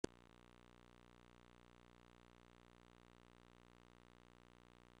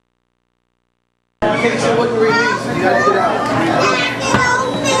case it wouldn't release, you gotta get out.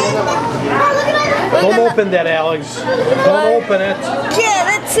 Don't open that, Alex. Don't open it. Yeah,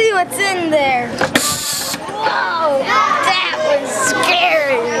 let's see what's in there. Whoa, that was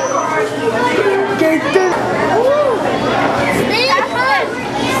scary.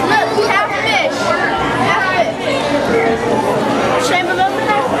 Look, catfish. Shame of open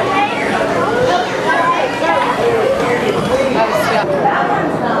that.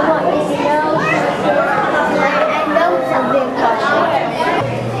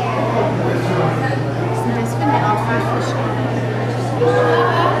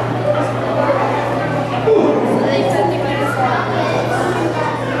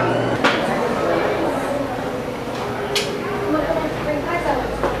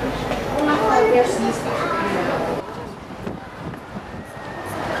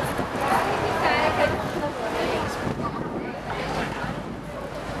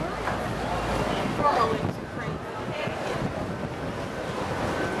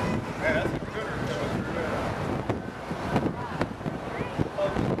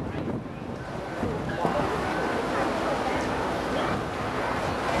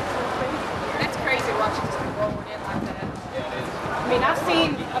 I mean, I've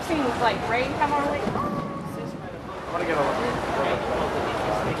seen like rain come our way. I wanna get a look.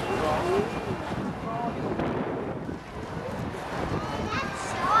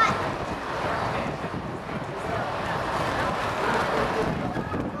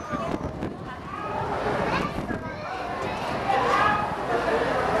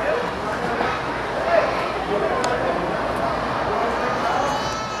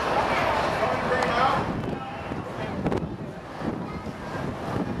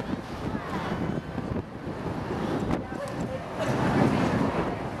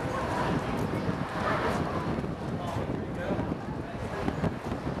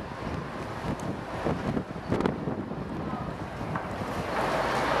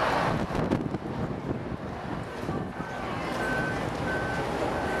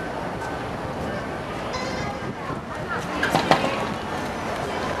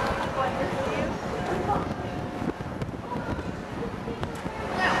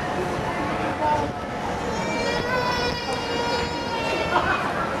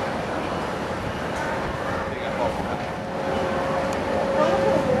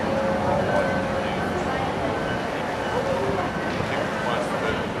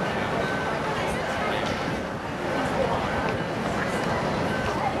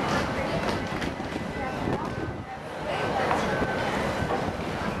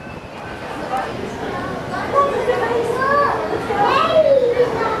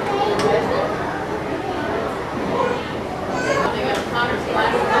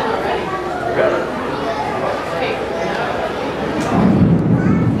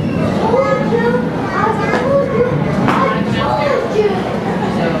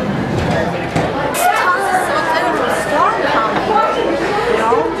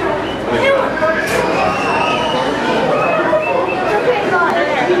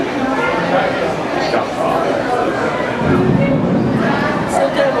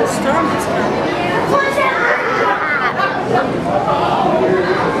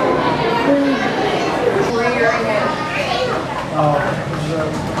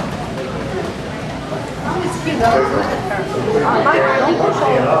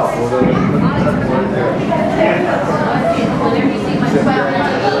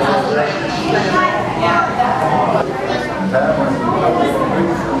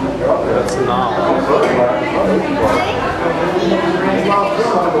 That's not.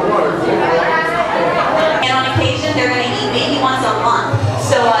 And on occasion, they're going to eat maybe once a month.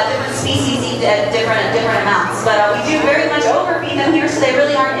 So different species eat at different amounts. But we do very much overfeed them here, so they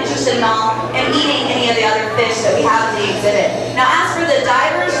really aren't interested at all in eating any of the other fish that we have in the exhibit. Now, as for the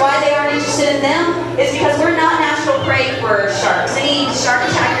divers, why they aren't interested in them is because we're not natural prey for sharks. Any shark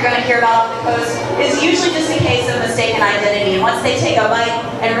attack you're going to hear about off the coast is usually just a case of mistaken identity. And once they take a bite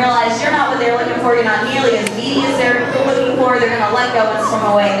and realize you're not what they're looking for, you're not nearly as meaty as they're looking for, they're going to let go and swim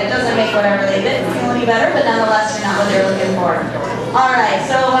away. And it doesn't make whatever they bit feel any better, but nonetheless, you're not what they're looking for. All right,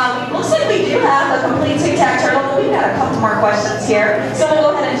 so looks like we do have a complete Tic Tac turtle, but we've got a couple more questions here. So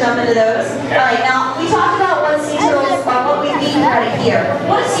we'll go ahead and jump into those. All right, now we talked about what sea turtles, what we eat right here.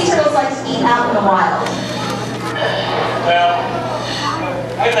 What do sea turtles like to eat out in the wild? Well,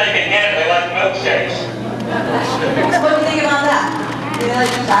 I think again they like milkshakes. What do you think about that? I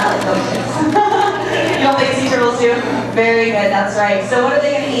like milkshakes. You don't think sea turtles do? Very good, that's right. So what are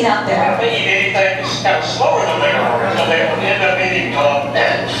they going to eat out there? They eat anything that's kind of slower than they are. So they will end up eating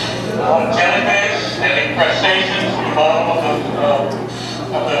jellyfish, and crustaceans from the bottom of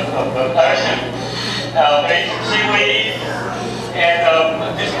the ocean. they eat some seaweed, and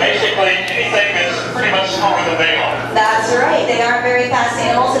just basically anything that's pretty much smaller than they are. That's right. They aren't very fast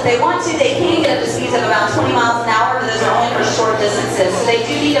animals. If they want to, they can get up to speeds of about 20 miles an hour, but those are only for short distances. So they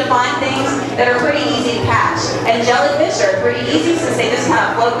do need to find things that are pretty easy to catch. And jellyfish are pretty easy since they just kind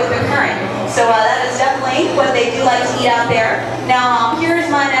of float with the current. So that is definitely what they do like to eat out there. Now,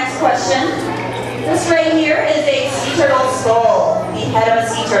 here's my next question. This right here is a sea turtle skull, the head of a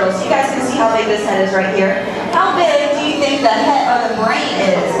sea turtle. So you guys can see how big this head is right here. How big do you think the head or the brain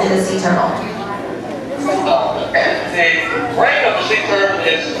is in the sea turtle? The brain of the sea turtle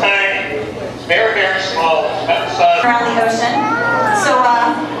is tiny. It's very, very small. It's about the size Around the ocean. So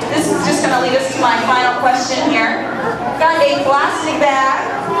this is just going to lead us to my final question here. Got a plastic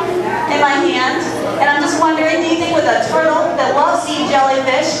bag in my hand, and I'm just wondering, do you think with a turtle that loves to eat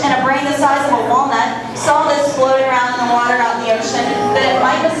jellyfish and a brain the size of a walnut saw this floating around in the water out in the ocean, that it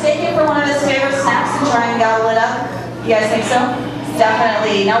might mistake it for one of his favorite snacks and try and gobble it up? You guys think so?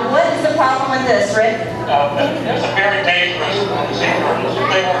 Definitely. Now, what is the problem with this, Rick? There's a very dangerous sea turtles. If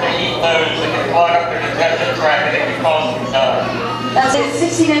they were to eat those, they can clog up their digestive tract and it can cause them to die. That's it.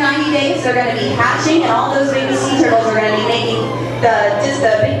 60 to 90 days, they're going to be hatching, and all those baby sea turtles are going to be making just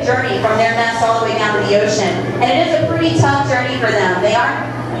the big journey from their nest all the way down to the ocean. And it is a pretty tough journey for them. They aren't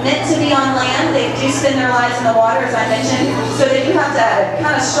meant to be on land. They do spend their lives in the water, as I mentioned, so they do have to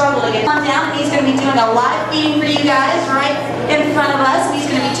kind of struggle to get on down. He's going to be doing a live feeding for you guys right in front of us. He's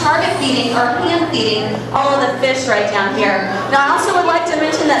going to be target feeding or hand feeding all of the fish right down here. Now, I also would like to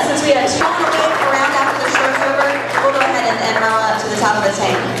mention that since we have 2 on the way around after the show's over, we'll go ahead and roll up to the top of the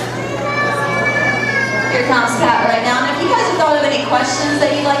tank. Here comes Pat right now. And if you guys have thought of any questions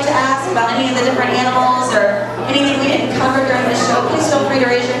that you'd like to ask about any of the different animals or anything we didn't cover during the show, please feel free to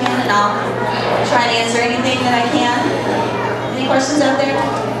raise your hand and I'll try and answer anything that I can. Any questions out there?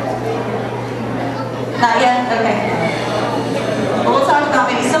 Not yet? Okay. Well, we'll talk about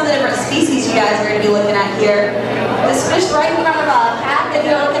maybe some of the different species you guys are going to be looking at here. This fish right in front of Pat that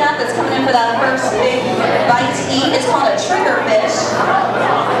you're looking at that's coming in for that first big bite to eat is called a trigger fish.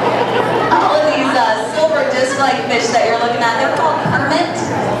 All of these silver disc-like fish that you're looking at, they're called permit.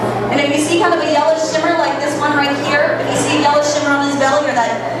 And if you see kind of a yellow shimmer like this one right here, if you see a yellow shimmer on his belly or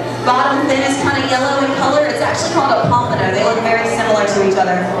that bottom fin is kind of yellow in color, it's actually called a pompano. They look very similar to each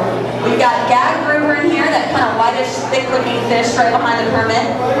other. We've got gag grouper in here, that kind of whitish, thick-looking fish right behind the permit.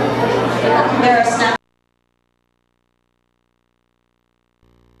 They're a snap.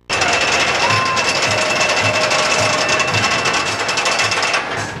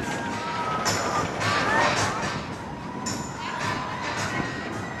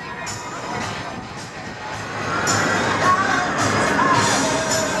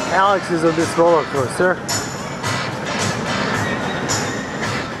 Alex is on this roller coaster.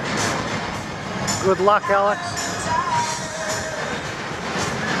 Good luck, Alex.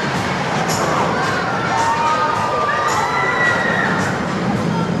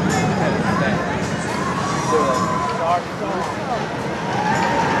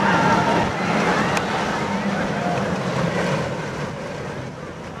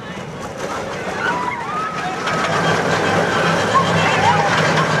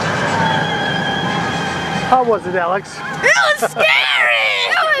 How was it, Alex? It was scary!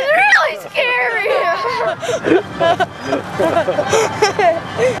 It was really scary!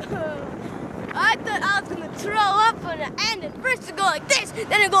 I thought I was gonna throw up on the end, and first you go like this,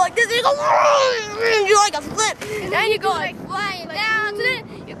 then you go like this, and you go and you like a flip, and then you go like flying down, so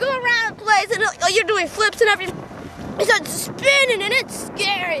then you go around the place, and you're doing flips and everything. It starts spinning, and it's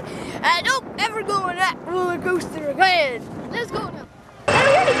scary. And don't ever go on that roller coaster again. Let's go now. I'm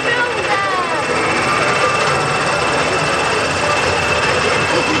gonna film that.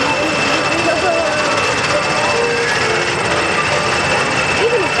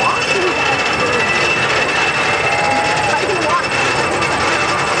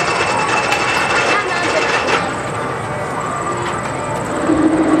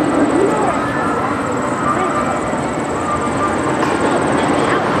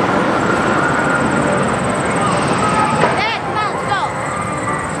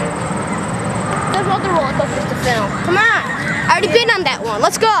 Come on, I already been on that one.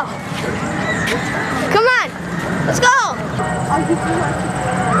 Let's go. Come on, let's go.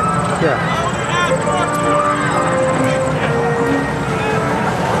 Yeah.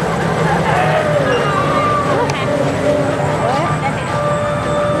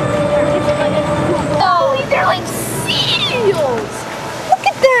 Oh, they're like seals. Look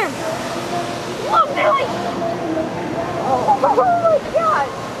at them. Look, they're like. Oh my God.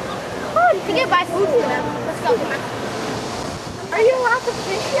 Come on, you can buy food for them. Let's go. Are you allowed to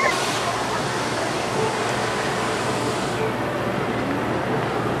fish here?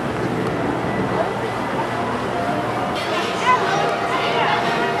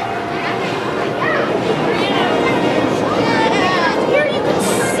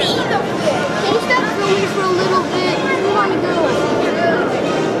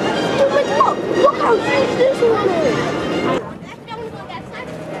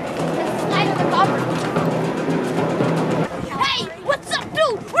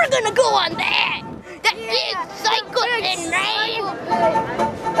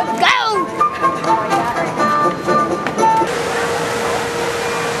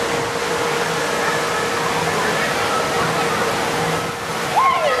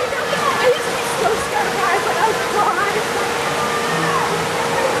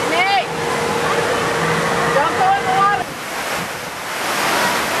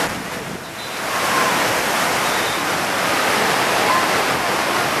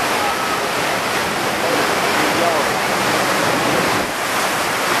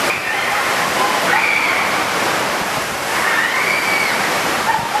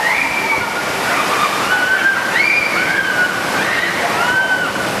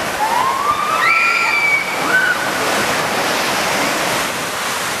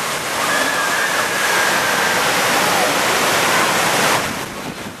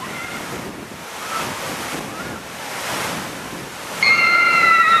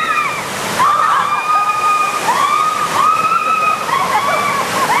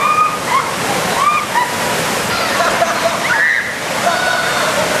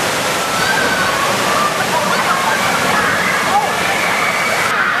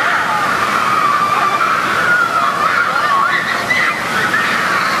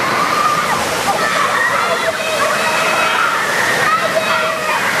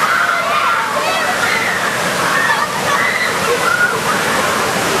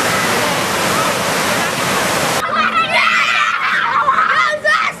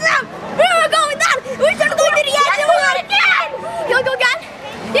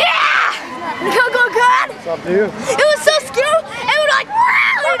 up to you. It was so scary, and we're like,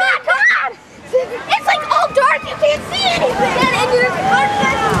 wow, oh my god! It's like all dark, you can't see anything! And you're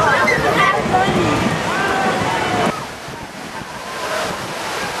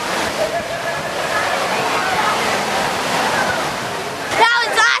that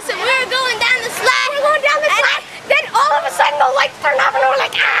was awesome. We were going down the slide. Then all of a sudden the lights turned off and we were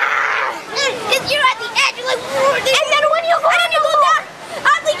like, ah! And you're at the edge, you're like, and then when you go down,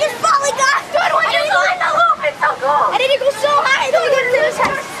 I think you're falling off. Dude, when you go in the loop, it's so cool. And then you go so high, and then you go to the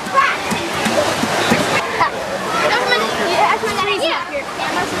splash.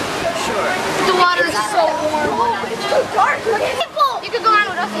 Sure. The water is so warm. It's too dark. You could go on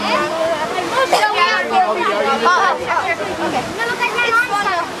with us.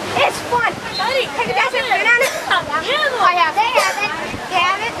 It's fun. Have you guys ever been on it? I have. They haven't. They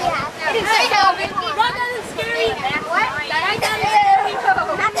haven't? Yeah. It is so Rock isn't scary. What? That isn't scary.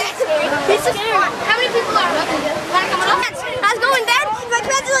 Not that scary. It's just fun. How many people are I was going down. My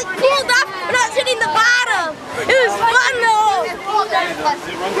pants like pulled off and I was hitting the bottom. It was fun though.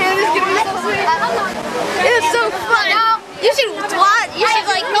 It was so fun. You should watch. You should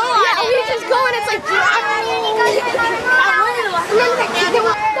like go on. Yeah, we just go and it's like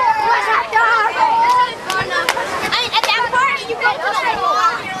at that part you go to the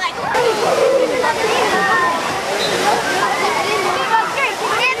wall and you're like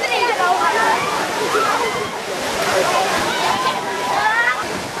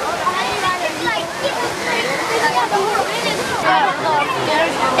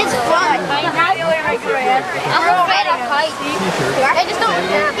it's fun. I'm afraid of heights. I just don't.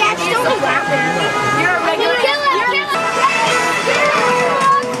 Yeah, just don't be laughing. You're a regular.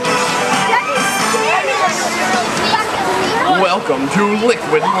 Welcome to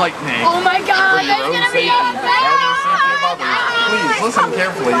Liquid Lightning. Oh my God! For your own safety and the safety of others, please listen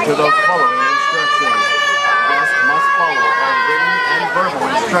carefully to the following instructions. Guests must follow all written and verbal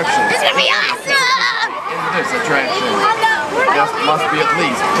instructions. It's gonna be awesome! In this attraction, guests must be at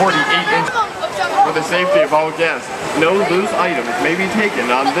least 48 inches. For the safety of all guests, no loose items may be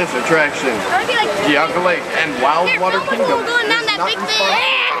taken on this attraction. Geauga Lake and Wildwater Kingdom is not responsible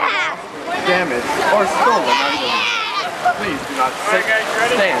for damaged or stolen items. Please do not sit,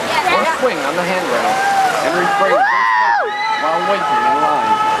 stand, or swing on the handrail, and refrain from smoking while waiting in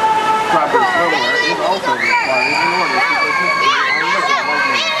line. Proper swimwear is also required in order to participate on Liquid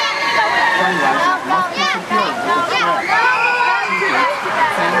Lightning. Sunglasses must be secured with a strap. T-shirts,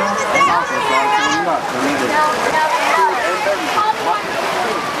 sandals, and also socks are not permitted.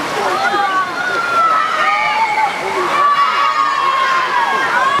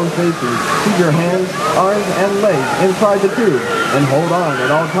 Safety. Keep your hands, arms, and legs inside the tube and hold on at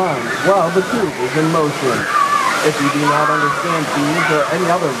all times while the tube is in motion. If you do not understand these or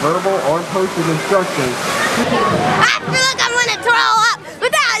any other verbal or posted instructions, I feel like I'm gonna throw up, but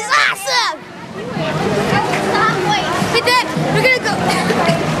that was awesome! We did. We're gonna go.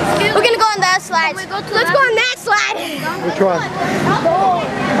 We're gonna go on that slide. Let's go on that slide. Which one?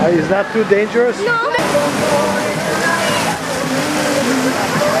 Is that too dangerous? No.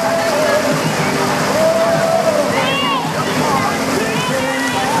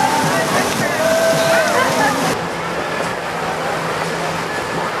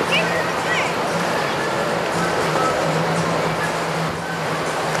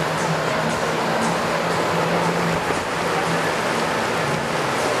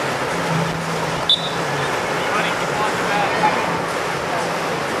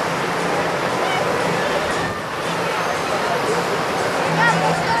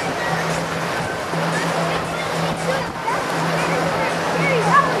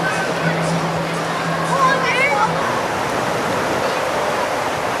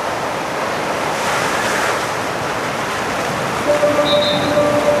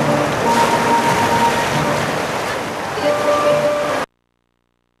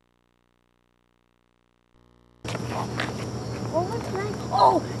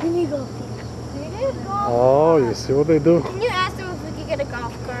 Oh, you need to go. Oh, you see what they do? Can you ask them if we could get a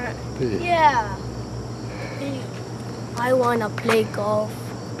golf cart? Yeah. I want to play golf.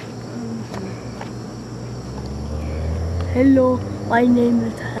 Hello, my name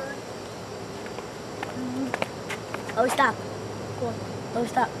is... Oh, stop. Oh,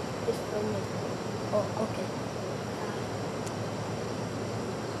 stop. It's for me. Oh, okay.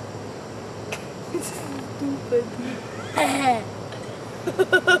 Stupid.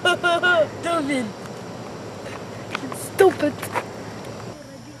 Stupid. Stupid.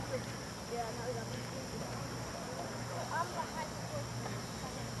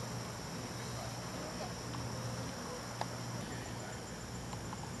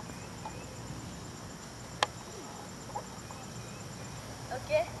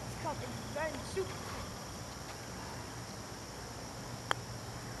 Yeah, it's called the garden soup.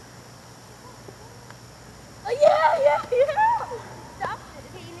 Oh, yeah. Stop it.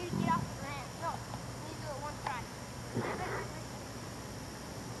 Okay, you need to get off the ground. No, you need to do it one try.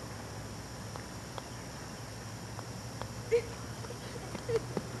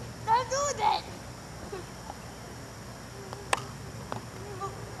 Don't do that.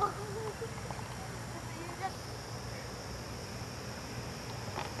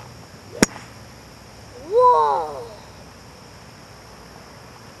 Whoa.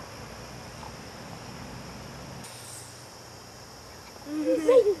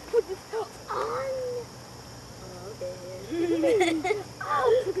 Put this on. Okay.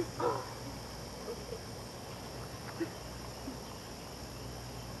 Oh, put this on.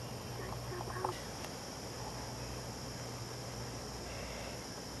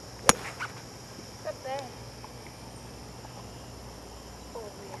 Up there. Oh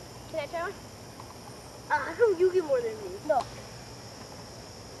man. Can I try one? How come you get more than me? No.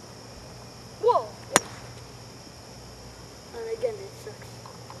 Whoa. And again, it sucks.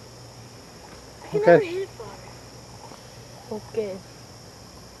 I can never hit it far. Okay.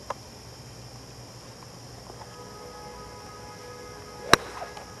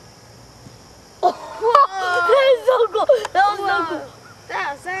 Oh, that is so cool. That was so cool. That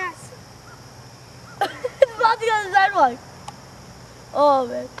was fast. It's bouncing on the sidewalk. Oh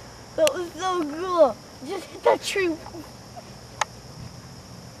man, that was so cool. Just hit that tree.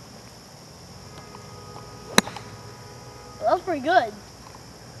 That was pretty good.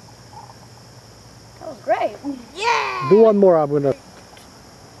 That was great. Yeah! Do one more, I'm gonna.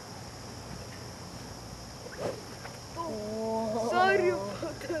 Oh. Sorry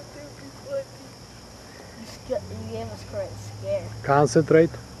about that, everybody. You gave us quite a scare.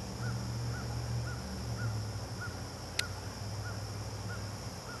 Concentrate.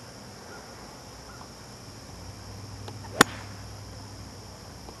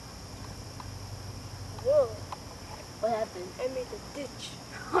 Whoa. What happened? I made a ditch.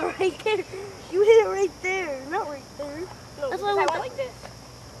 Right there. You hit it right there. Not right there. No, that's why I went like this.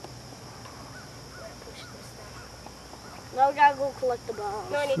 Push this down. Now we gotta go collect the balls.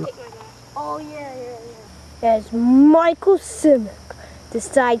 No, I need to take my ball. Oh, yeah. As Michael Simic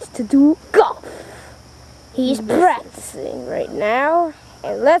decides to do golf. He's practicing right now.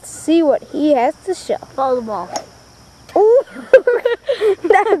 And let's see what he has to show. Follow the ball. Ooh,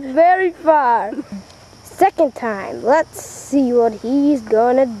 that's very far. Second time, let's see what he's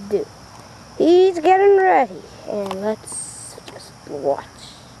gonna do. He's getting ready, and let's just watch.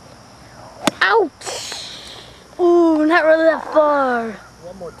 Ouch! Ooh, not really that far.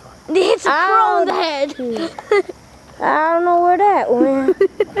 One more time. He hits a crow in the head. I don't know where that went.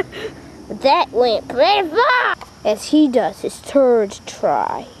 But that went pretty far. As he does his third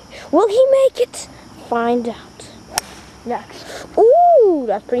try. Will he make it? Find out. Next. Ooh,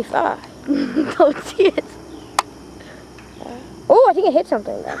 that's pretty far. Don't see it. Oh, I think I hit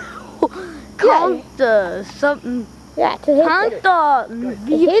something there. Something. Yeah, to hit it.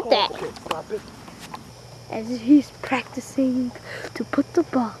 He hit that. Okay, stop it. As he's practicing to put the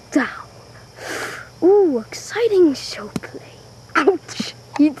ball down. Ooh, exciting show play. Ouch!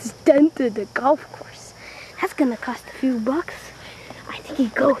 He's dented the golf course. That's gonna cost a few bucks. I think he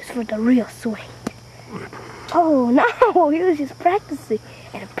goes for the real swing. Oh no, he was just practicing.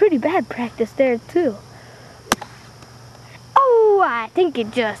 And a pretty bad practice there too. Oh, I think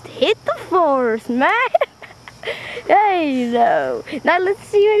it just hit the forest, man. Hey, no. Now let's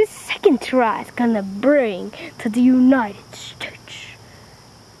see what his second try is gonna bring to the United States.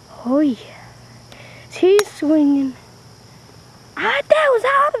 Oh yeah. He's swinging. Ah, that was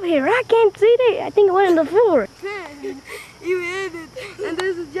out of here. I can't see that. I think it went in the forest. You hit it, and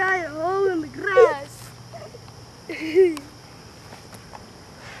there's a giant hole in the grass.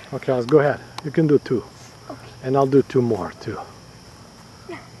 Okay, let's go ahead. You can do two. Okay. And I'll do two more too.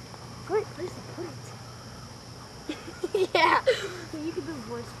 Yeah. Great place to put it. Yeah. You can do the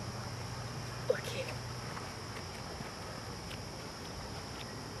voice. Okay.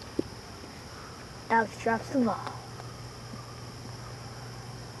 Alex drops the ball.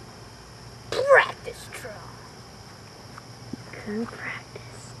 Practice try. Good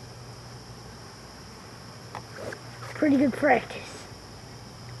practice. Pretty good practice.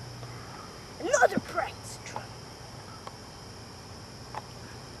 Another practice try.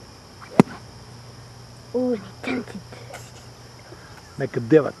 Oh, and he dented. Make a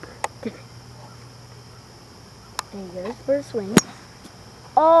divot. There he goes for a swing.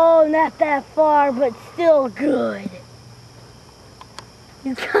 Oh, not that far, but still good.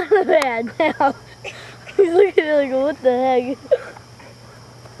 He's kind of bad now. He's looking at it like, what the heck?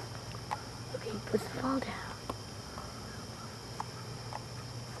 fall down.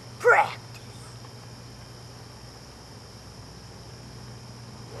 Practice.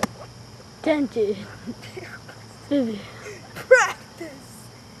 Dented. Practice.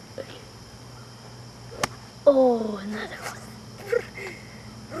 Oh, another one.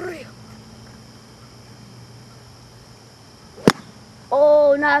 Real.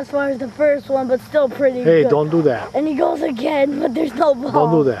 Oh, not as far as the first one, but still pretty Hey, good. don't do that. And he goes again, but there's no ball.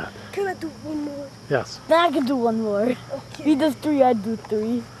 Don't do that. Can I do one more? Yes. Then I can do one more. Okay. If he does 3, I do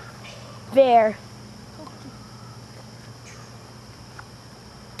 3. Fair.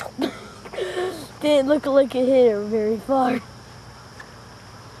 Didn't look like it hit her very far.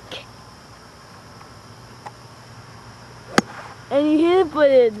 Okay. And he hit it, but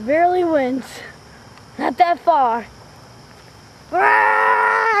it barely went. Not that far.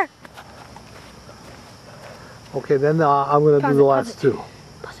 Okay, then I'm going to do the last 2.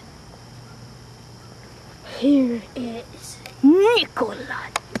 Here is Nikola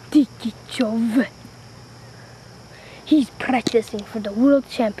Dikichov. He's practicing for the World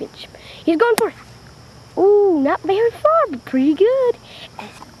Championship. He's going for it. Ooh, not very far, but pretty good.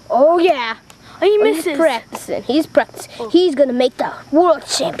 Oh, yeah. Oh, he misses. He's practicing. He's practicing. Oh. He's going to make the World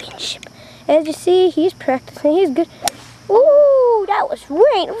Championship. As you see, he's practicing. He's good. Ooh, that was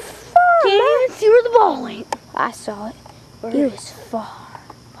way far. Can't even see where the ball went. I saw it. It was far.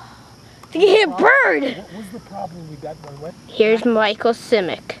 You hit a bird. What was the problem we got when we went? Here's Michael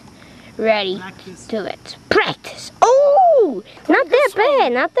Simic. Ready to let's practice. Oh, not that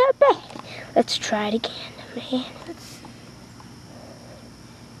bad, not that bad. Let's try it again, man.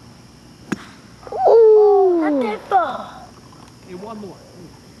 Oh, not that far. Hey, one more.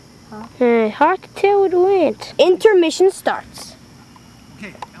 Hard to tell what went. Intermission starts.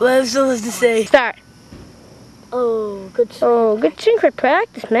 Okay. What am I supposed to say? Start. Oh, good. Oh, good synchro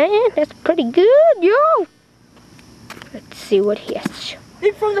practice, man. That's pretty good, yo. Let's see what he has to show.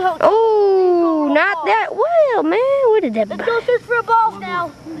 From the hotel. Oh, not that well, man. Where did that Let's go search for a ball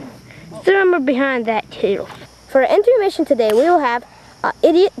now. Somewhere behind that hill. For our intermission today, we will have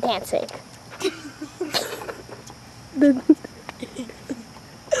idiot dancing.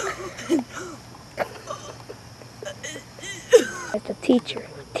 As the teacher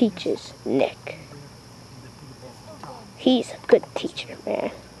teaches Nick. He's a good teacher,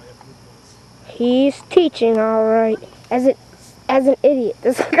 man. He's teaching all right. As an idiot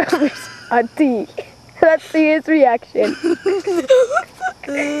discovers a T. Let's see his reaction.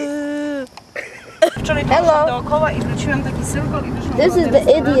 Hello. This is the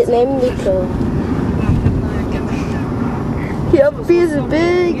idiot named Nico. Yep, he's a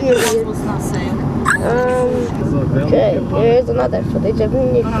big idiot. Okay, here's another footage of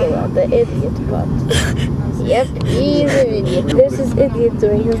Nicola, the idiot bot. Yep, he's an idiot. This is idiot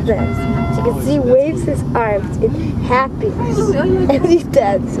doing his dance. As you can see, waves his arms in happiness and he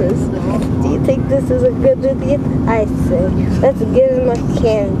dances. Do you think this is a good idiot? I say, let's give him a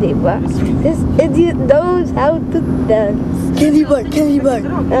candy bar. This idiot knows how to dance. Candy bar, candy bar.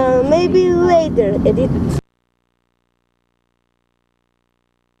 Maybe later, idiot.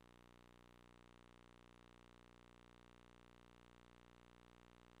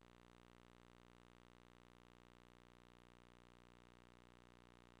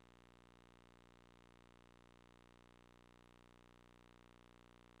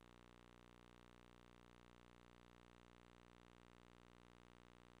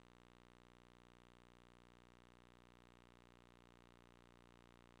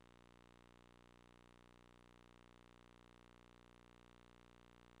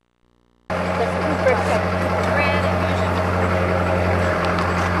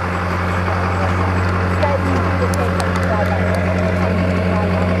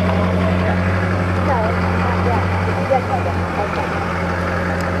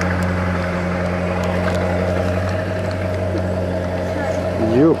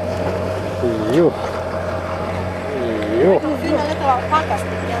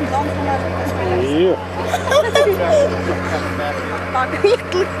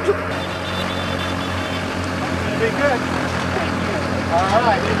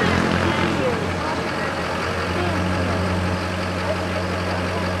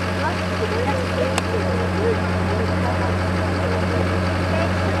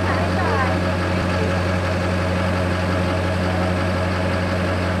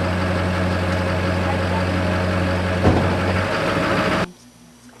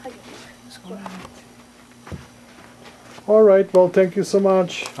 All right, well, thank you so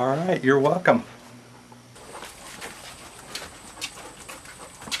much. All right, you're welcome.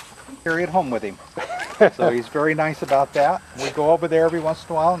 Carry it home with him. So he's very nice about that. We go over there every once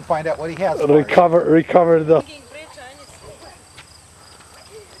in a while and find out what he has. For us. recover the.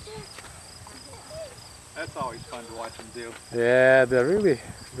 That's always fun to watch them do. Yeah, they're really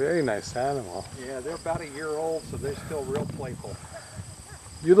very nice animal. Yeah, they're about a year old, so they're still real playful.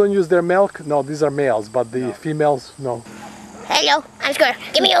 You don't use their milk? No, these are males, but the females, no. Hello, I'm Square.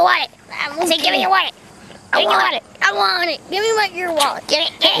 Give me your wallet. Say, give me your wallet. Give me your wallet. I want it. Give me your wallet. Give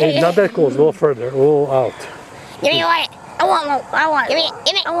it. Hey, not that close, a little further, a little out. Give me your wallet. I want one. I want it. Give me it.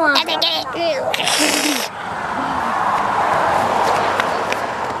 Give me it. I want it. Get it.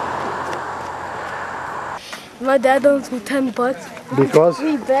 My dad owns me $10 Because?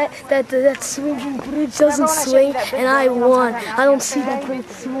 we bet that swinging bridge doesn't swing, and I won. I don't see that bridge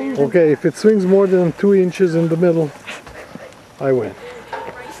swing. Okay, if it swings more than 2 inches in the middle, I win.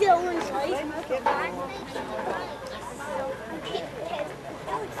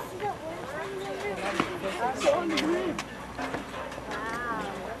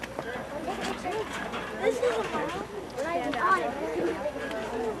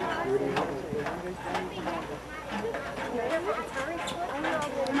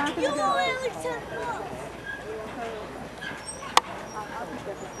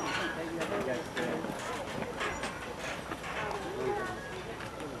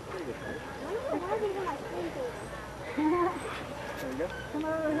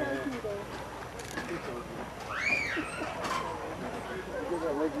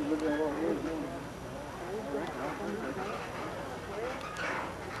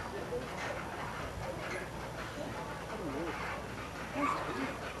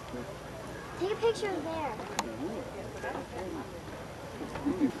 Take a picture of there.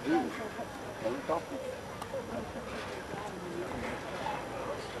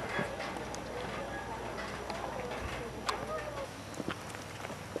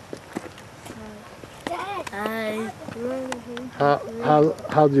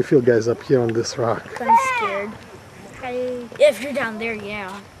 How do you feel, guys, up here on this rock? I'm scared. If you're down there,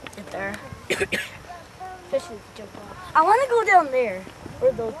 yeah. Get there. Especially if you jump off. I want to go down there.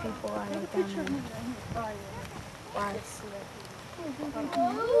 Where those people are like down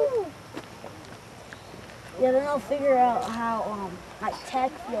there. Yeah, then I'll figure out how like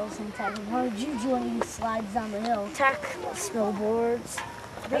Tech feels sometimes. How Juju when he slides down the hill. Tech snowboards.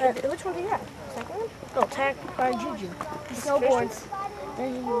 Which one do you have? Second one? No, Tech or Juju. He snowboards.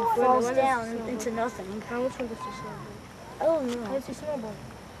 Then he falls down into nothing. How much one does he snowboard? I don't know. How does he snowboard?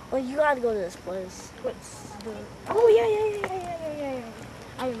 Well, you gotta go to this place. What's the? Oh yeah.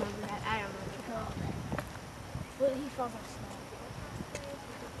 I remember that. I remember. But he falls off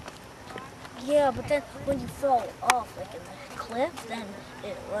snow. Yeah, but then when you fall off, like in the cliff, then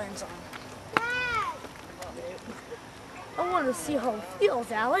it runs on. I want to see how it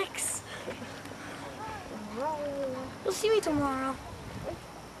feels, Alex. You'll see me tomorrow.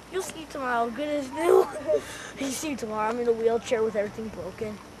 You'll see tomorrow. Good as new. You'll see me tomorrow. I'm in a wheelchair with everything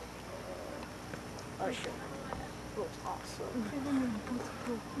broken. Oh, sure. Awesome.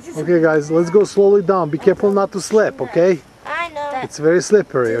 Okay, guys, let's go slowly down. Be careful not to slip, okay? I know. It's very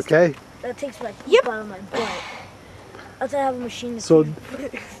slippery, okay? That takes my hip out of my butt. I have to have a machine. So, do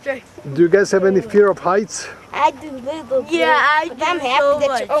you guys have any fear of heights? I do little bit. Yeah, I but do I'm happy so that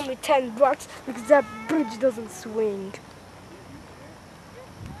much. you owe me $10 because that bridge doesn't swing.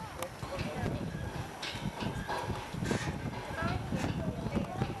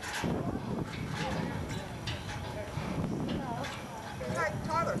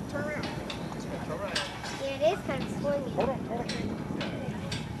 Tyler, turn around. Yeah, it is kind of swingy. Hold on.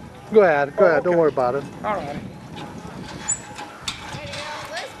 Go ahead, don't worry about it. All right.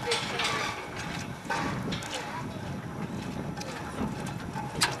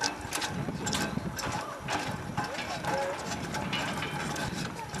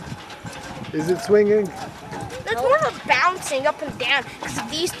 Is it swinging? That's more of a bouncing up and down because of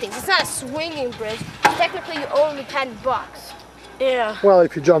these things. It's not a swinging bridge. Technically, you owe me $10. Yeah. Well,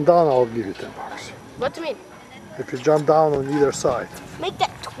 if you jump down, I'll give you $10. What do you mean? If you jump down on either side. Make that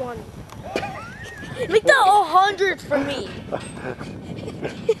 20. Make that 100 for me.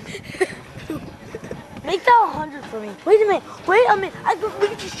 Make that 100 for me. Wait a minute. We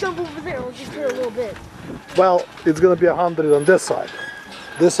can just jump over there. We'll just do it a little bit. Well, it's gonna be 100 on this side.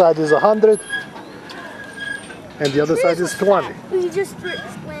 This side is 100, and the other side is 20. We just land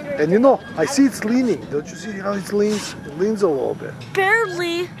right And you know, I see it's leaning. Don't you see how it leans? It leans a little bit.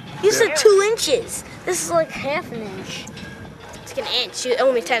 barely. You said 2 inches. This is like half an inch. It's like an inch. You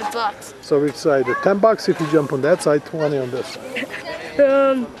owe me $10. So we decided $10 if you jump on that side, 20 on this side.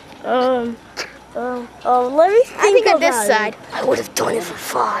 Let me think I think on this about side, I would have done it for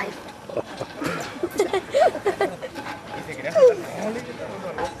 5.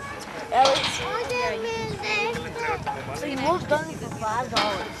 bunny for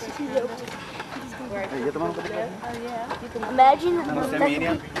 $5. Imagine that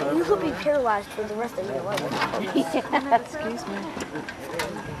you could be paralyzed for the rest of your life. Excuse me.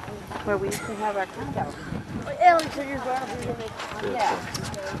 Where we can have our countdown. Alex, so you're going to be Yeah.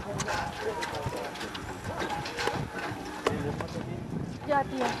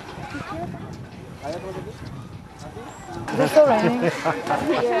 They're still raining.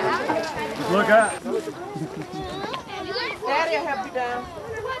 Look at. Daddy will help you down.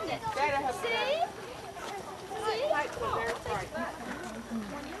 Daddy will help you down.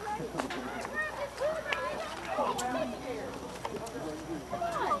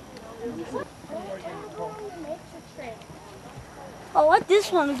 Oh, I like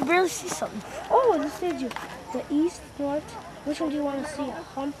this one. We can barely see something. Oh, this says you. The east, north. Which one do you want to see?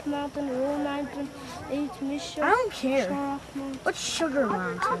 Hump Mountain, Roll Mountain, 8 Mission. I don't care. What's Sugar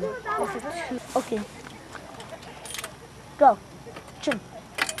Mountain? Okay. Go. Chin.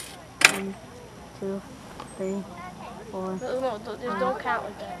 1, 2, 3, 4. No, don't count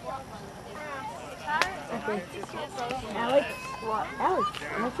like that. Okay. Alex. What? Alex,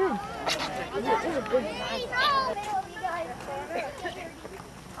 my turn. This is a big one.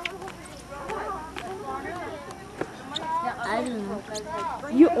 I don't know.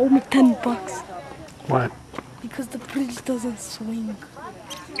 You owe me $10. Why? Because the bridge doesn't swing.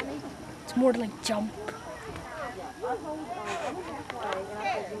 It's more like jump.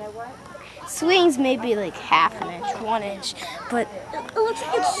 Swings maybe like half an inch, 1 inch, but it looks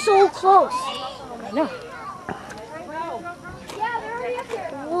like it's so close. I know.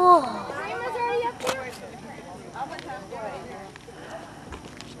 Whoa.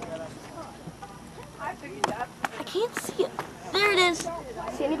 I can't see it. There it is.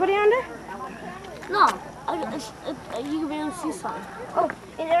 See anybody under? No. You can barely see something. Oh,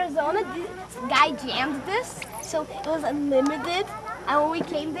 in Arizona, this guy jammed this, so it was unlimited. And when we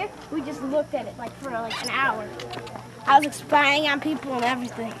came there, we just looked at it like for like an hour. I was spying on people and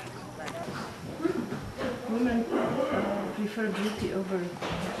everything. Women prefer beauty over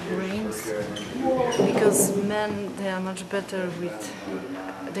brains because men, they are much better with,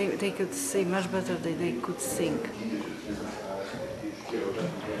 they could say much better than they could think.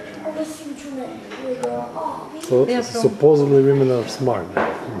 So supposedly women are smart.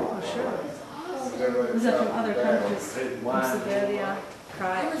 Oh, sure. These are from other countries, from Siberia,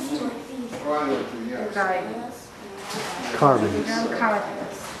 Carvings.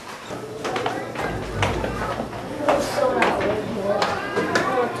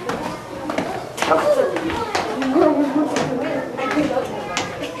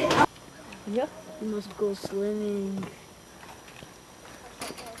 Yep. We must go swimming.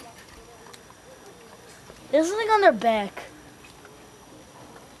 There's something on their back.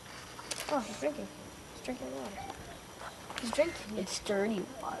 Oh, he's drinking. He's drinking water. He's drinking. It's dirty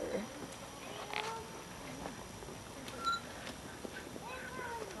water.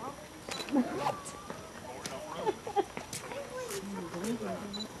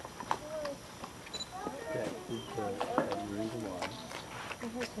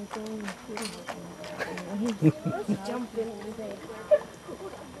 Let's jump in and say,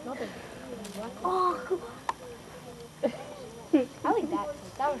 nothing. Oh, come on. I like that.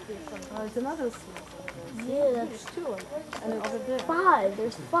 That would be fun. Oh, it's another one. Yeah, that's There's 2 of them. And over there. 5.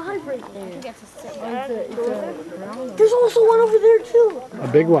 There's 5 right there. It's a brown. There's also one over there too. A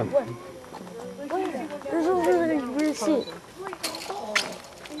big one. Where? There's over there. Where is it?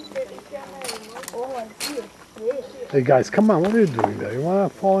 Oh, I see it. Hey guys, come on, what are you doing there? You wanna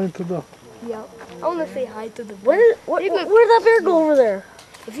fall into the... Yep. I want to say hi to the bear. Where'd that bear go over there?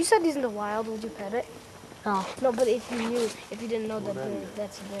 If you said he's in the wild, would you pet it? No. No, but if you didn't know that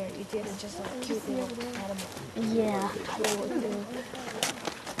that's a bear, you did it just like a cute little animal. Yeah.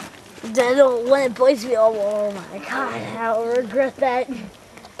 Then when it bites me, oh my god, I'll regret that.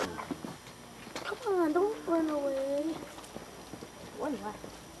 Come on, don't run away. One left.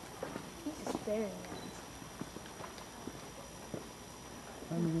 He's just staring at us.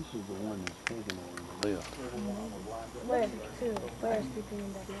 I mean, this is the one that's taken over the left. Where? Where is sleeping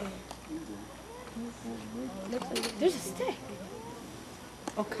in that thing? There's a stick.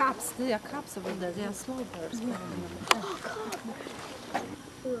 Oh, cops. There are cops over there. They are small birds. Oh, God.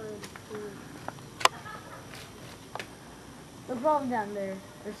 They're probably down there.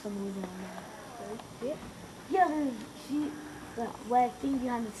 There's somebody down there. Yeah, there's, see that black thing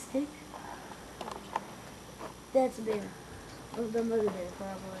behind the stick? That's a bear. Or the mother bear,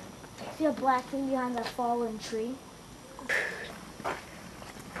 probably. See a black thing behind that fallen tree?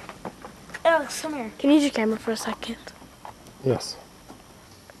 Alex, come here. Can you use your camera for a second? Yes.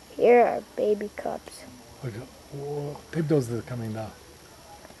 Here are baby cubs. Okay. Whoa, tape those that are coming down.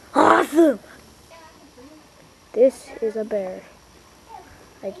 Awesome! This is a bear.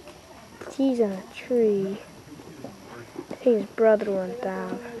 Like, he's in a tree. His brother went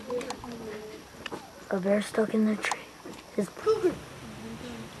down. A bear stuck in the tree. His cougar.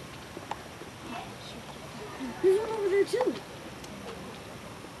 There's one over there too.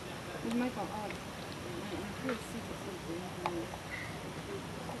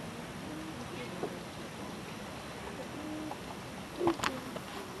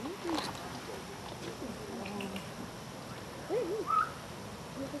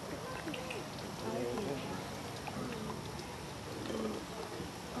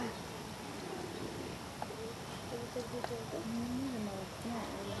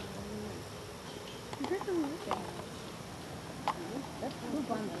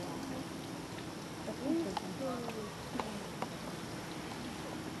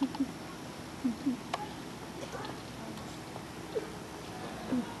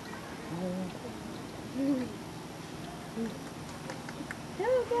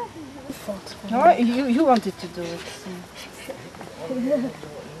 No, you wanted to do it.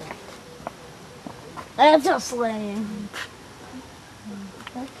 I'm just lame.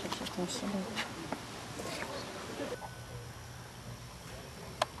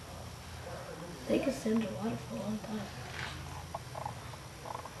 They could stay underwater for a long time.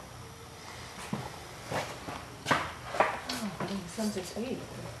 Sounds exciting.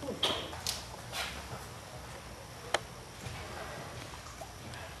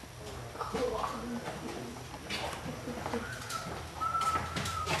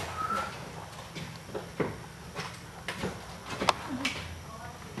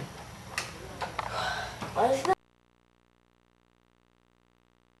 What is that?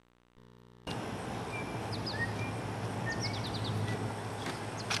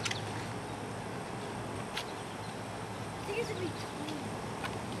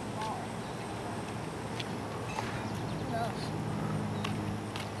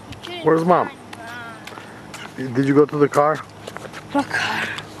 Where's Mom? Did you go to the car? What car?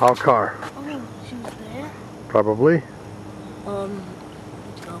 Our car. Oh, she was there? Probably. No.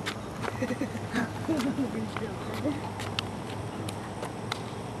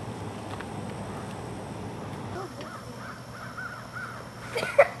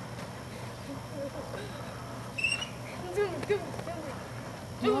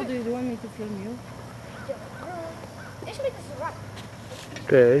 No, do you want me to film you?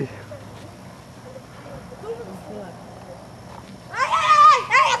 Okay.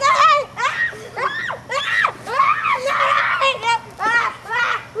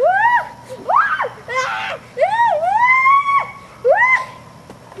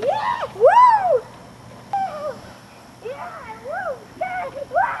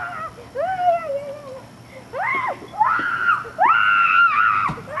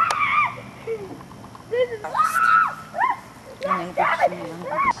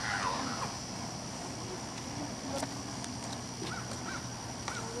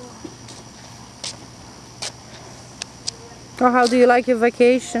 So how do you like your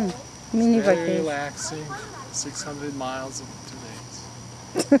vacation? Mini Very vacation. relaxing. 600 miles in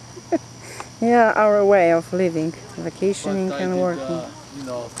 2 days. Yeah, our way of living, vacationing But I and did, working.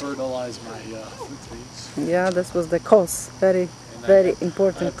 fertilize my fruit trees. Yeah, this was the cost, very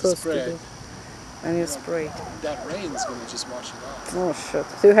important cost to do. And you sprayed. That rain's gonna just wash it off. Oh shit.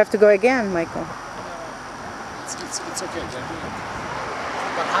 So you have to go again, Michael. It's okay, they're doing it.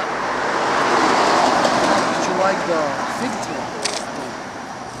 But how did you like the fig tree?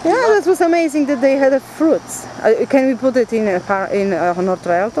 Yeah, that was amazing that they had fruits. Can we put it in North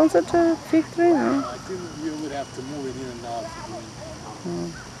Railton, such a fig tree? No? I think you would have to move it in and out.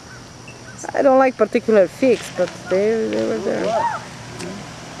 I don't like particular figs, but they were there.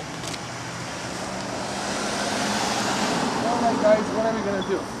 Alright guys, what are we gonna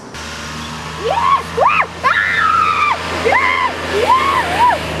do?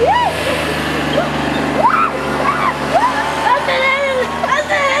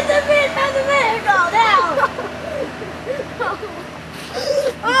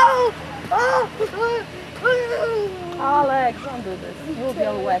 Alex, don't do this. You'll be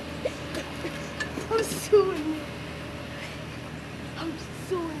all wet. I'm suing you. I'm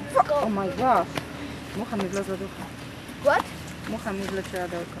suing you. Oh my gosh. Mucha mi wlazła do ucha. What? Mucha mi wleciała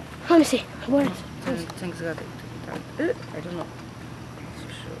do ucha. Let me see. Where is it? Things got it. I don't know.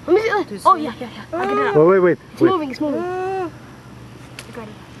 Let me see. Oh, yeah. I get it out. Wait. It's moving. I got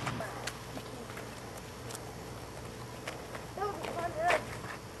it.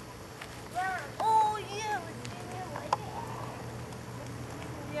 Oh, yeah.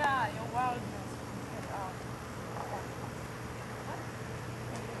 Yeah, your wildness.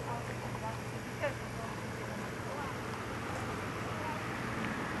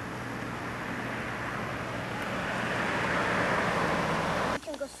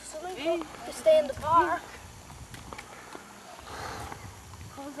 stay in the car.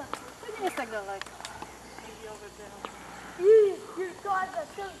 Jest tak daleko. Your car's a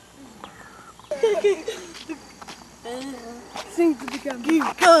Sing to the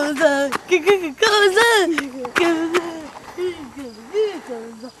camera.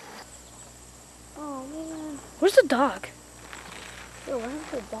 Oh man. Where's the dog? Yo, where's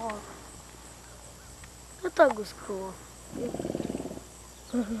the dog? That dog was cool.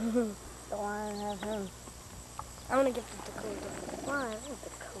 Don't want to have him. I want to get the Dakota. Why? I want the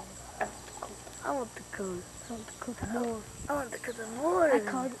Dakota. I want the Dakota. I want the Dakota more. I want the Dakota more. I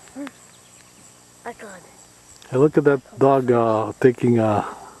called it first. I called it. Hey, look at that dog taking a...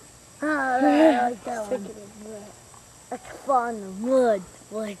 I like that one. I can fall in the mud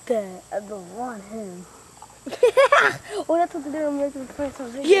like that. I don't want him. Oh, that's what they do in American Pie.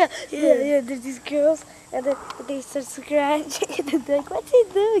 Yeah. There's these girls, and then they start scratching, and then they're like, "What's he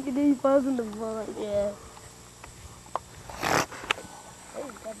doing?" And then he falls in the mud. Yeah.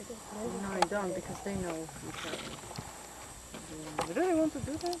 No, I don't, because they know each other. You really want to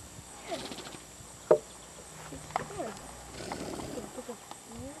do that?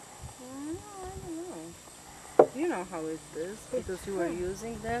 You know how it is, because you were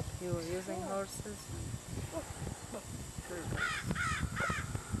using that, you were using horses.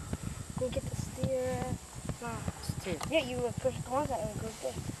 You get to steer. No. Steer. Yeah, you would push the ones that would go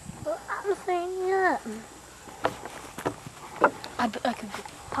there. But I'm saying, yeah. I bet I could go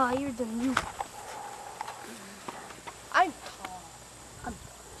higher than you. I'm tall. I'm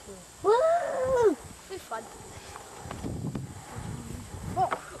tall too. Woo! It's fun. Oh.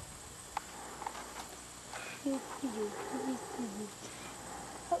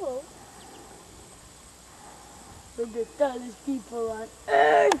 Hello. We're the tallest people on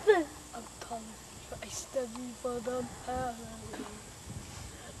earth. I'm tall. I step people down.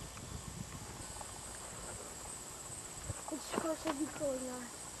 Which car should we go now?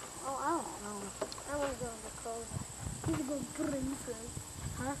 Oh, I don't know. I want to go on the car. You should go princess.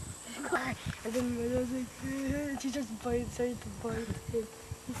 Huh? And then I was like, she just bites, started to bite.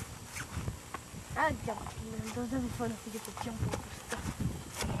 I jumped. It was never fun if you get to jump over stuff.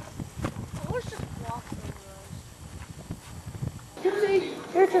 Let's just walk through the road. Gypsy!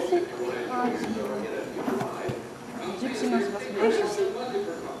 Here, Gypsy! Gypsy knows what's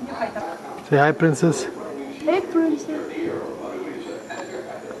Say hi, princess. Hey, princess.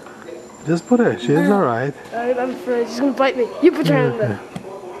 Just put her. She's alright. I'm afraid she's gonna bite me. You put her in there.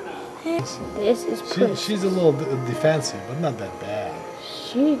 This is princess. She's a little defensive, but not that bad.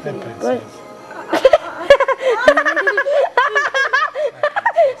 She's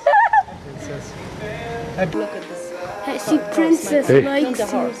Hi, princess. Look at this. Hey, see, princess Hey. likes The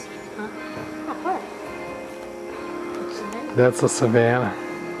you. horse. That's a savannah.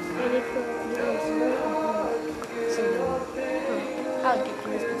 I'll get you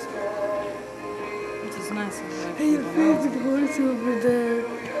this. It is nice. Hey, your favorite horse over there.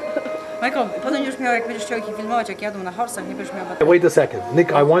 Michael, potem już miał, jak będziesz chciał ich filmować, jak jadą na horsach, nie będziesz miał... Wait a second,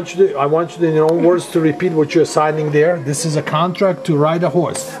 Nick. I want you to, in your own words, to repeat what you're signing there. This is a contract to ride a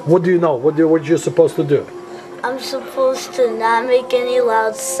horse. What do you know? What you're supposed to do? I'm supposed to not make any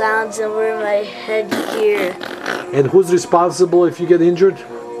loud sounds and wear my headgear. And who's responsible if you get injured?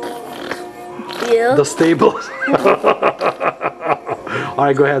 Yeah. The stable. All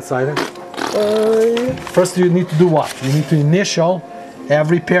right, go ahead, sign it. First, you need to do what? You need to initial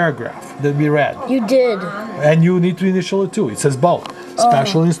every paragraph that we read. You did. And you need to initial it too. It says both.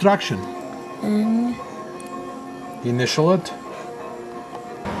 Special instruction. Initial it.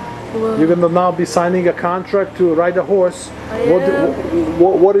 You're gonna now be signing a contract to ride a horse.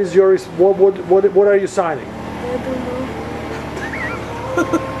 What is your what are you signing? I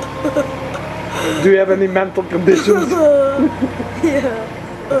don't know. Do you have any mental conditions? Yeah.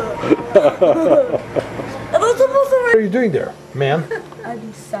 What are you doing there, man?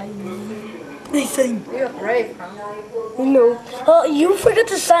 I'm signing. They sign. You're brave, No. Oh, you forgot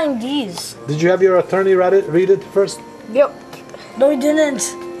to sign these. Did you have your attorney read it first? Yep. No, I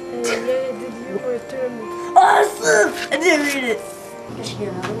didn't. Yeah, did you return it? Awesome! I didn't read it. Did you get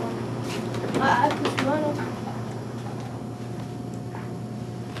another one? I pushed mine up.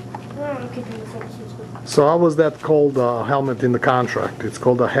 I'm keeping this up. So how was that called helmet in the contract? It's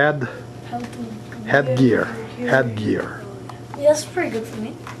called a headgear. Headgear. Yeah, that's pretty good for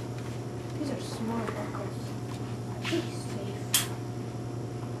me. These are smart buckles. Pretty safe.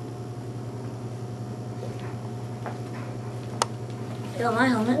 You got my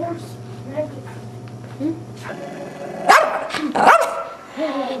helmet.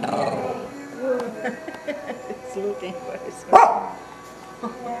 It's looking for his You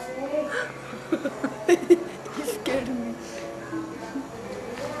scared me.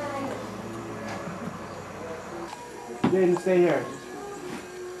 Jaden, stay here.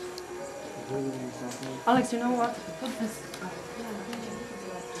 Alex, you know what? Put this.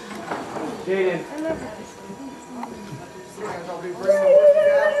 Jaden. I'll be bringing the horse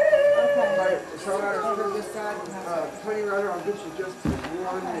down. Right, show her over this side. Plenty rudder, I'll get you just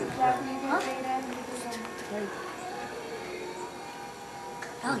one minute.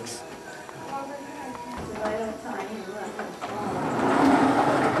 Alex.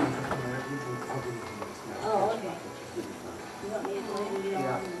 Oh, okay. You want me to go ahead and get on?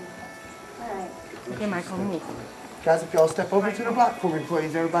 All right. Okay, Michael, move. Guys, if y'all step over to the block for me,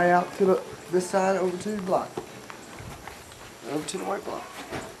 please. Everybody out to this side, over to the block. Over to the white block.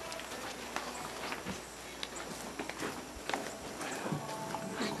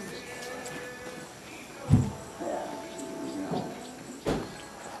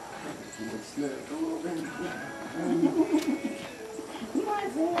 You want to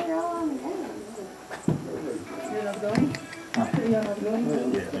say it all on the You're not going? You're not going?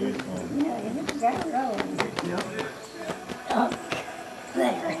 Yeah, you just got it rolling. Yep. Oh,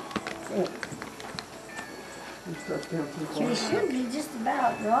 there. You It should be just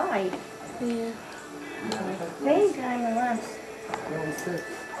about right. Yeah. Maybe kind of less. That was sick.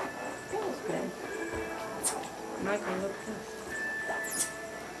 That was good. Michael, look this.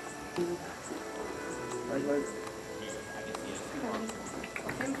 Right leg.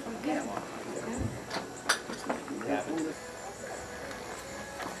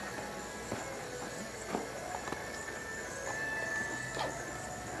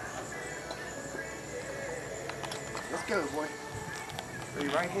 Let's go, boy. Are you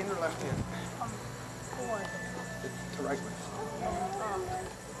right hand or left hand? To right leg.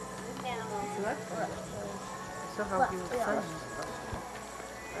 So how you sign?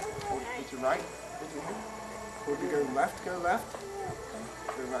 With your right. With your hand. Hold you go left, go left.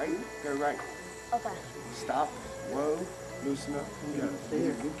 Go right, go right. Okay. Stop, whoa, loosen up, and go.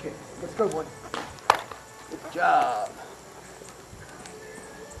 There, good kick. Let's go, boy. Good job.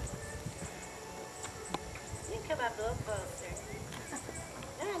 You come up a little closer.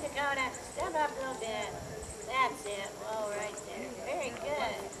 Now, Dakota, step up a little bit. That's it. Whoa, right there. Very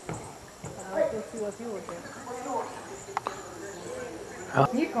good. Let's see what you would do.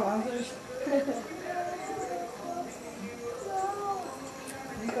 Nico,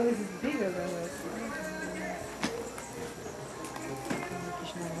 Nico, this is bigger than this.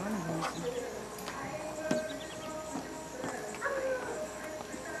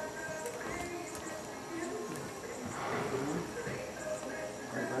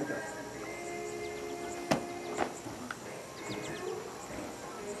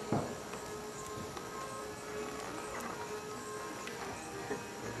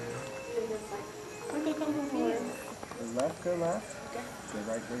 Go left. Go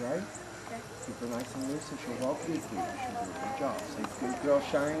right, go right. Keep her nice and loose and she'll walk with you. She'll do a good job. Say, good girl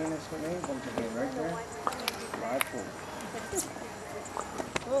shining in this with me. Hold your hand right there. Slide forward.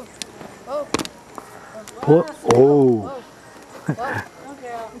 Oh.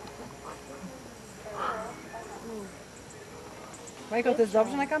 Michael, to jest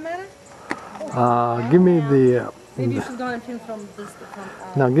dobrze na kamerę? Give me the. Maybe you should go and film from this.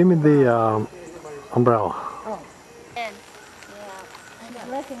 Now give me the umbrella. Oh. Yeah.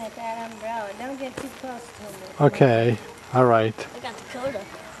 I'm looking at that umbrella. Don't get too close to me. Okay. All right. I got the coda.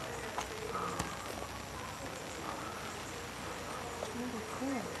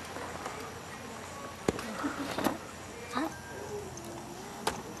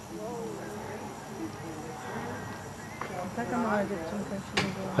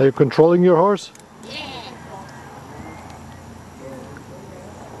 Are you controlling your horse?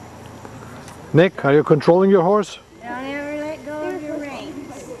 Nick, are you controlling your horse? Don't ever let go of your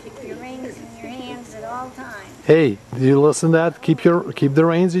reins. Keep your reins in your hands at all times. Hey, do you listen to that? Keep the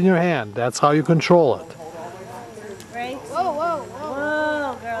reins in your hand. That's how you control it. Brakes. Whoa, whoa, whoa.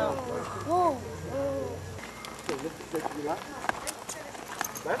 Whoa, girl. Whoa, whoa.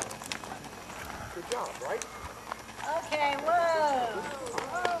 Left. Good job, right? Okay, whoa.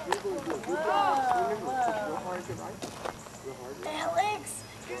 Alex,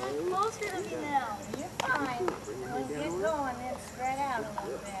 you're closer to me now. You're fine. We'll get going, then spread out a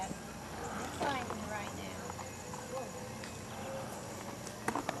little bit. You're fine right now.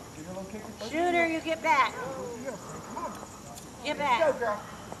 Shooter, you get back. Get back.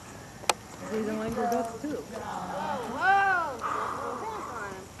 They don't like the dog too. Whoa, whoa. Go back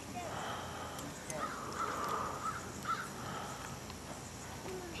on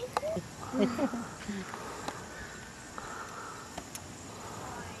him.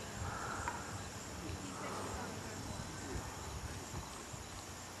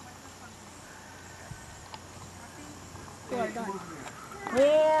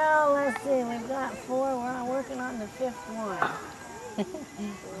 let's see, we've got 4. We're working on the 5th one.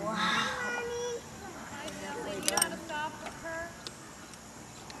 Wow.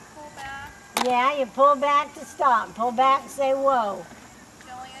 Yeah, you pull back to stop. Pull back, say whoa.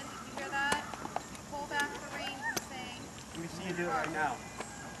 Jillian, did you hear that? Pull back the reins and say. Let me see you do it right now.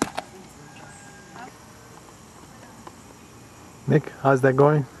 Nick, how's that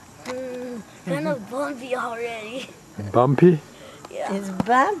going? Kind of bumpy already. Bumpy? Yeah. It's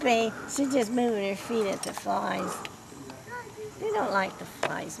bumpy. She's just moving her feet at the flies. They don't like the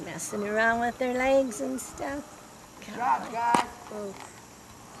flies messing around with their legs and stuff. Shots, guys. Oh.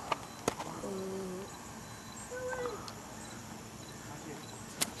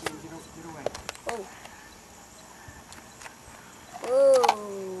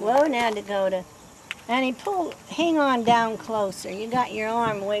 Whoa now, Dakota. Honey, hang on down closer. You got your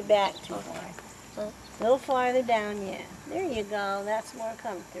arm way back too far. A little farther down, yeah. There you go. That's more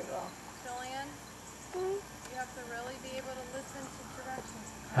comfortable. Jillian, you have to really be able to listen to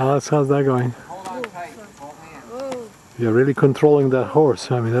directions. Alex, how's that going? Hold on tight. You're really controlling that horse.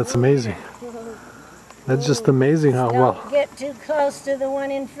 I mean, that's amazing. That's just amazing how well. Don't get too close to the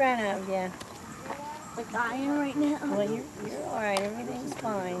one in front of you. Like I am right now. Well, you're all right. Everything's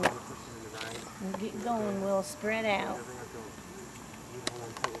fine. We'll get going. We'll spread out.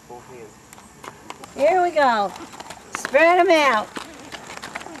 Here we go. Spread them out.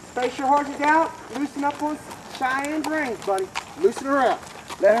 Space your horses out. Loosen up on Cheyenne's reins, buddy. Loosen her up.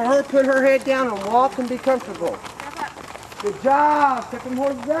 Let her put her head down and walk and be comfortable. Good job. Step them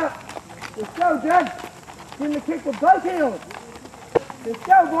horses up. Let's go, Judge. Give him the kick with both heels. Let's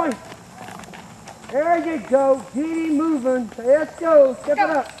go, boy. There you go. Get him moving. Let's go. Step it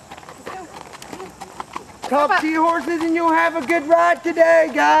up. Talk to your horses and you'll have a good ride today,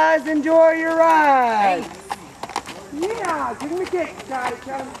 guys. Enjoy your ride. Yeah, give him a kick. Tell him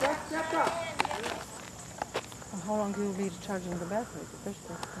step up. How long will you be charging the battery?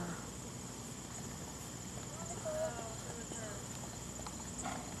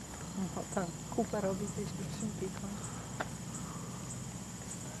 Tam kupa robi tej szynki.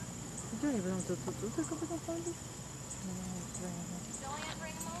 Gdzie oni będą tu tylko będą chodzić? Jillian,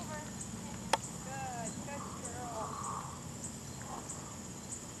 bring him over. Good girl.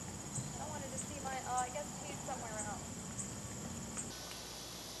 I wanted to see my, I guess he's somewhere else.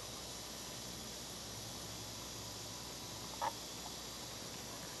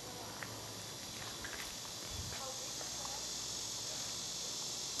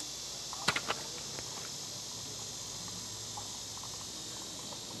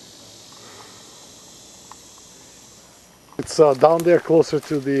 It's down there closer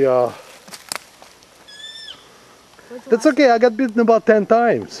to the... That's okay, I got bitten about 10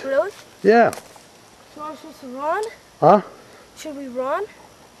 times. Really? Yeah. So I'm supposed to run? Huh? Should we run?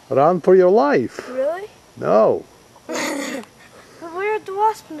 Run for your life. Really? No. But we're at the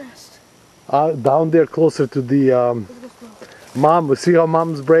wasp nest. Down there closer to the mom. See how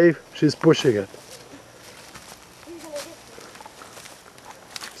mom's brave? She's pushing it.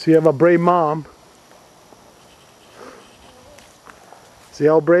 So you have a brave mom. See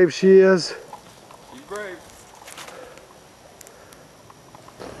how brave she is? She's brave.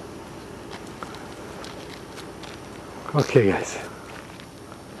 Okay, guys.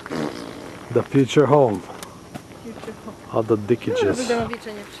 The future home of the Dickages.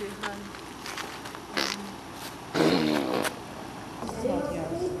 Wydomowicze nie przyjechali.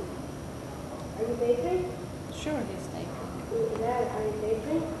 Sure, he's taping.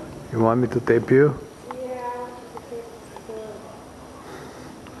 You want me to tape you?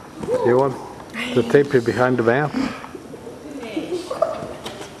 You want to tape you behind the van?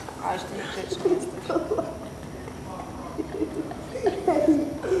 Aż ty niegrzeczny jesteś.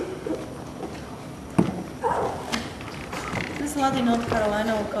 This lot in North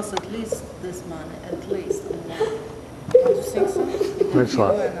Carolina will cost at least this money, at least. Don't you think so? Which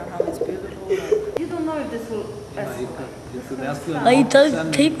lot? And how it's beautiful. You don't know if this will. He does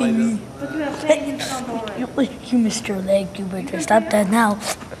taping me. But you are saying it's not already. You missed your leg, you better stop that now.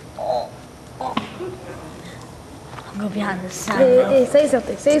 I'll go behind the sign. Hey, say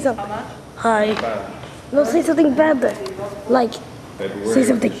something. Say something. Hi. No, say something bad then. Like, say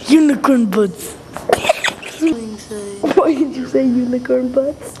something. Unicorn butts. Why did you say unicorn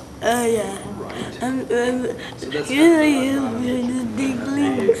butts? Yeah. Here I am behind the big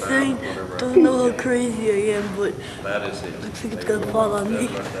link sign. Don't know how crazy I am, but looks like it's gonna fall on me.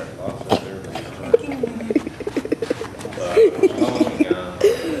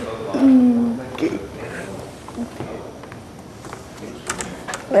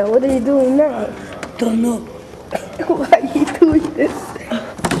 Well, what are you doing now? Don't know. Why are you doing this?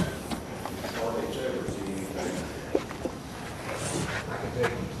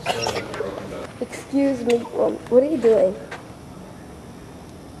 Excuse me. What are you doing?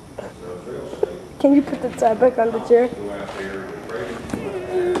 Can you put the tie back on the chair?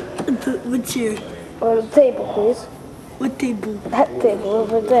 What chair? On the table, please. What table? That table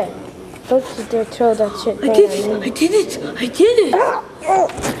over there. Don't you dare throw that shit down. I did it! I did it! I did it! Ow!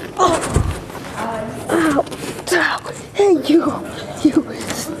 Hey, you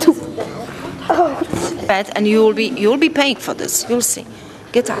stupid! And you'll be paying for this. You'll see.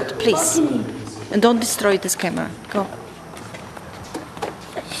 Get out, please, and don't destroy this camera. Go.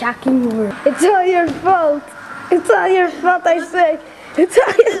 Shocking word. It's all your fault. It's all your fault, I say. It's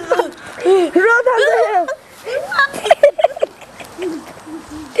all your fault. Roll down the hill.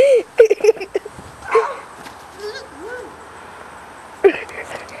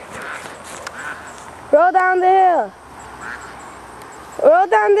 Roll down the hill. Roll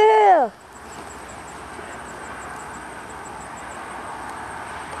down the hill.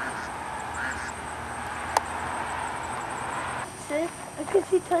 I can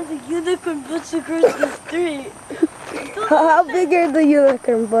see tons of unicorn butts across the street. How big are the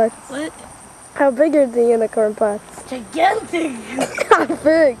unicorn butts? What? How big are the unicorn butts? Gigantic! How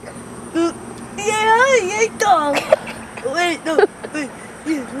big? Yeah, dog. Wait, no,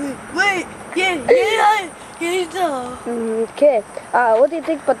 wait, yeah, dog. Okay. What do you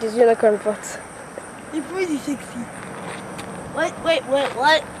think about these unicorn butts? They're pretty sexy. What?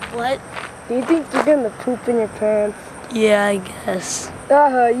 Do you think you're gonna poop in your pants? Yeah, I guess.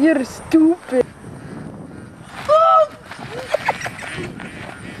 You're stupid.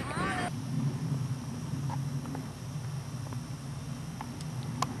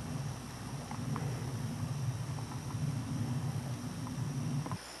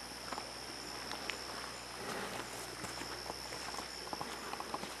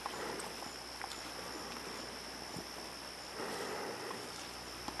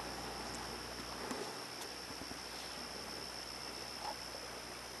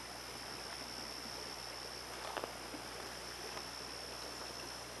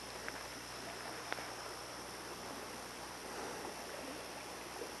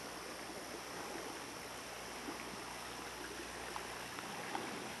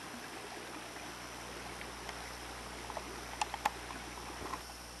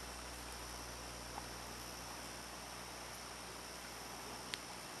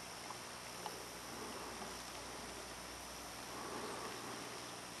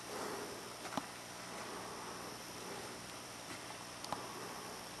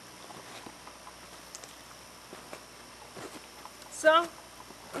 So,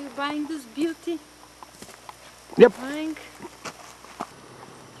 are you buying this beauty? Yep. Buying?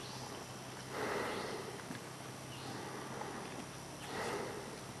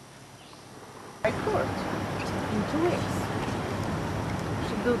 By court in 2 weeks. You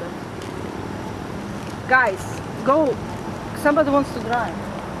should do that. Guys, go. Somebody wants to drive.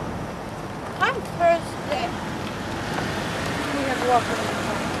 I'm thirsty. We have water in the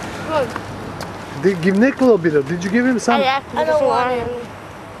car. Good. Give Nick a little bit of. Did you give him some? I don't want him.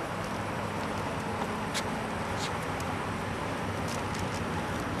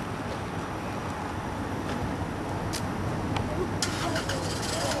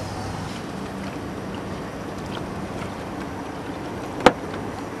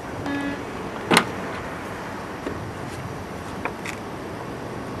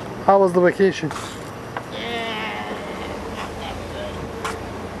 How was the vacation?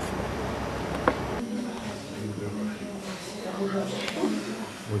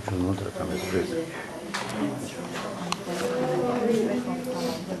 Uđu unutra tamo je zvezda.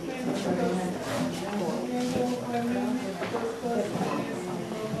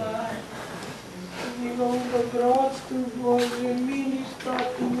 Bože, ministra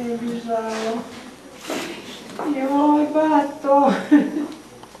ti ne bi žao. Joj, bato.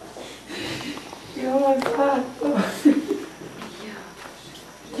 Joj, bato.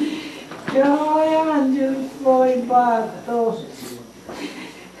 Joj, anđel svoj, bato.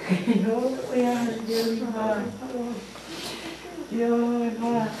 Joj, anđel, bato. Joj,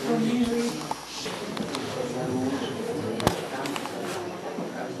 bato, mili.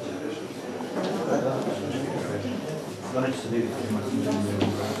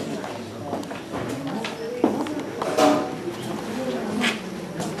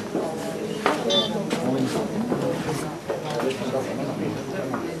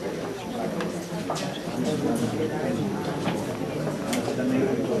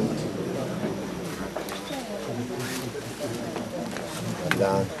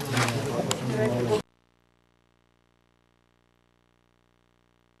 Dan.